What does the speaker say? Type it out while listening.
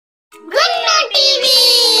GunnuTV.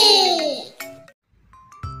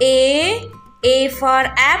 A for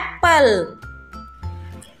apple.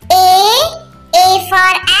 A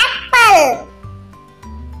for apple.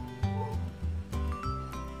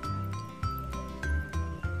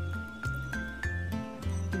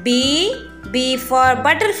 B for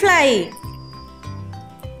butterfly.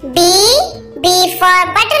 B for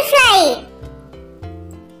butterfly.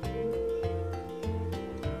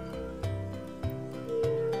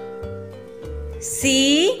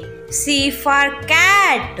 C for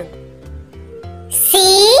cat. C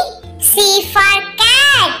for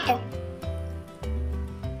cat.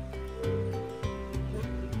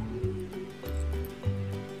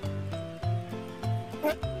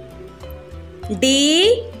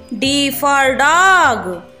 D for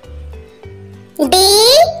dog.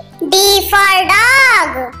 D for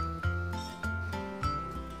dog.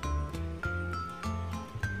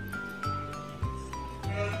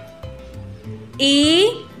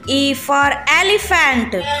 E for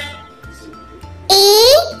elephant.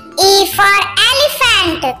 E for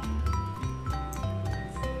elephant.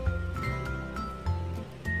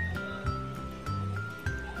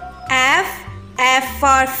 F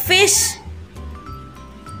for fish.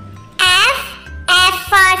 F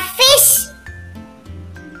for fish.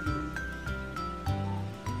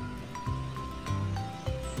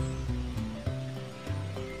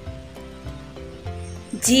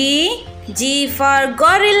 G for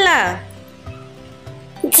gorilla.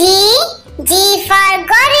 G for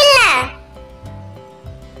gorilla.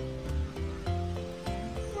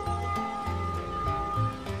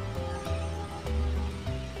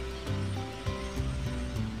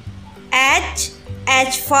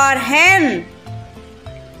 H for hen.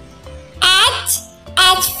 H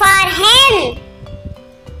for hen.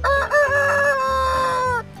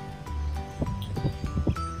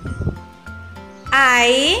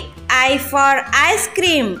 I for ice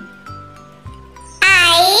cream. I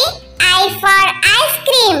for ice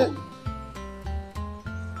cream.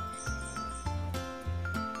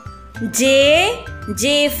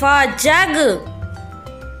 J for jug.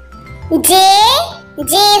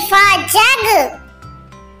 J for jug.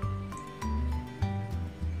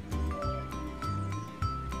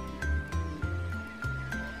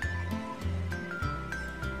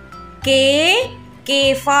 K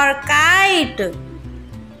for kite.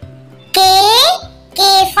 K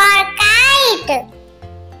for kite.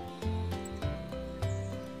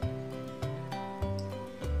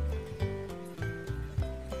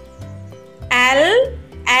 L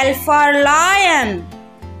for lion.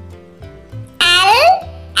 L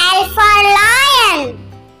for lion.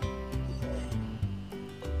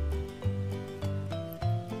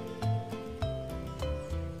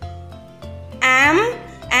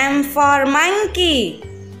 M for monkey.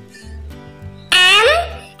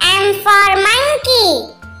 M for monkey.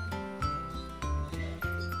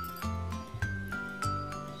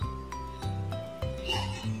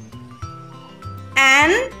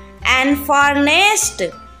 N for nest.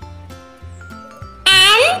 N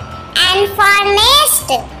for nest.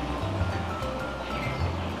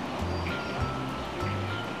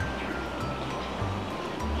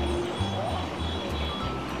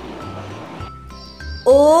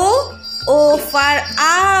 O for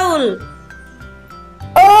owl.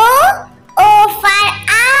 O for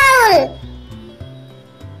owl.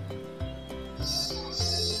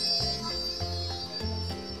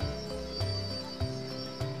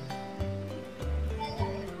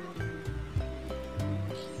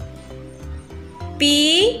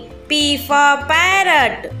 P for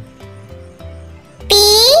parrot. P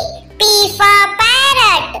for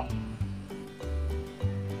parrot.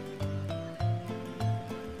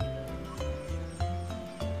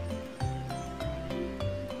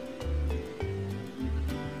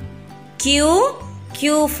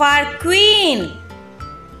 Q for queen.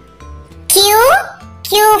 Q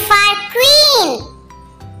for queen.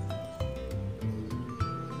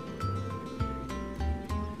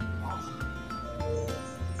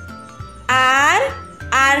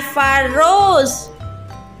 R for rose.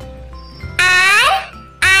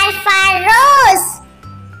 R for rose.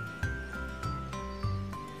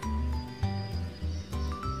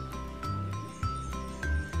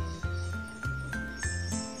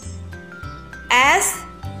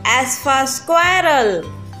 S for squirrel.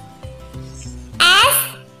 S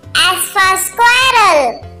for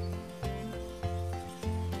squirrel.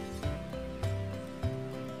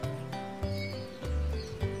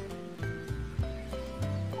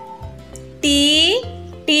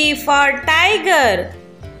 T for tiger.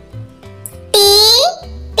 T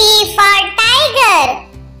for tiger.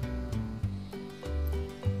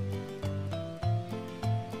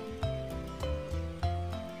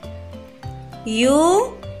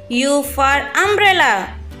 U for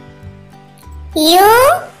umbrella.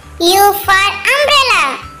 U for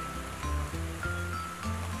umbrella.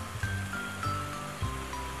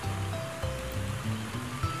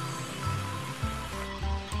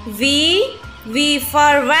 V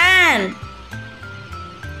for van.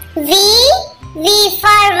 V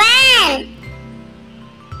for van.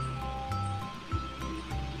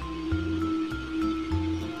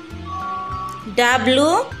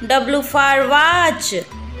 W for watch.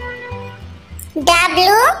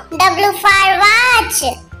 W for watch.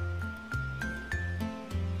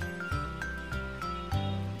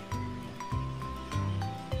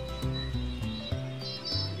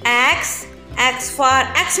 X for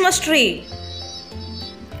Xmas tree.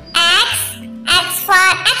 X for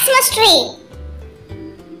Xmas tree.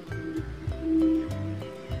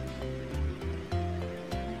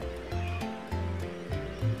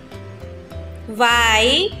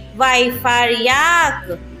 Y for yak.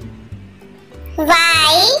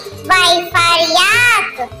 Y for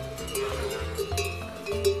yak.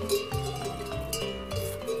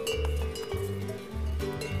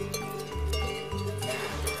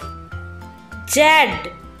 Z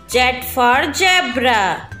for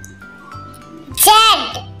zebra. Z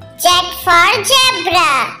for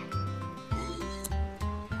zebra.